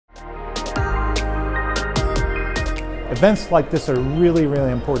Events like this are really,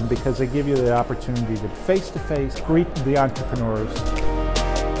 really important because they give you the opportunity to face-to-face greet the entrepreneurs.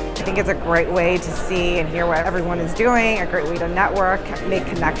 I think it's a great way to see and hear what everyone is doing, a great way to network, make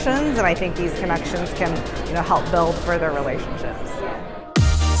connections, and I think these connections can, help build further relationships.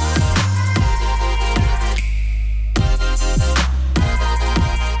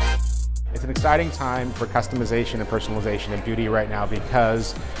 It's an exciting time for customization and personalization in beauty right now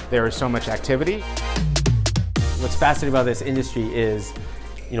because there is so much activity. What's fascinating about this industry is,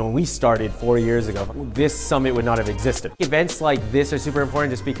 when we started 4 years ago, this summit would not have existed. Events like this are super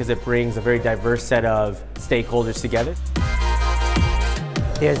important just because it brings a very diverse set of stakeholders together.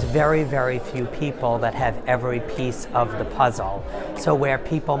 There's very, very few people that have every piece of the puzzle. So where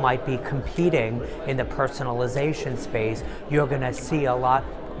people might be competing in the personalization space, you're going to see a lot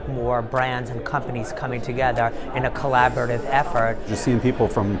more brands and companies coming together in a collaborative effort. You're seeing people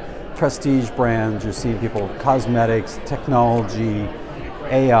from prestige brands, you're seeing people cosmetics, technology,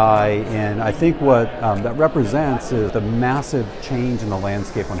 AI, and I think what that represents is the massive change in the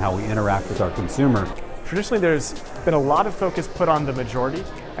landscape on how we interact with our consumers. Traditionally, there's been a lot of focus put on the majority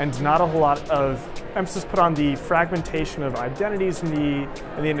and not a whole lot of emphasis put on the fragmentation of identities in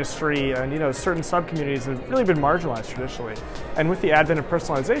the industry, and certain sub-communities have really been marginalized traditionally. And with the advent of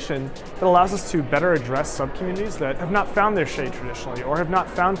personalization, it allows us to better address sub-communities that have not found their shade traditionally or have not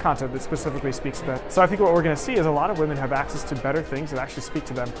found content that specifically speaks to them. So I think what we're going to see is a lot of women have access to better things that actually speak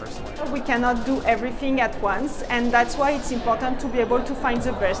to them personally. We cannot do everything at once, and that's why it's important to be able to find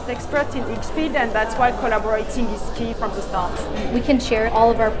the best expert in each field, and that's why collaborating is key from the start. We can share all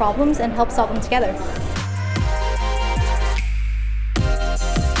of our problems and help solve them together.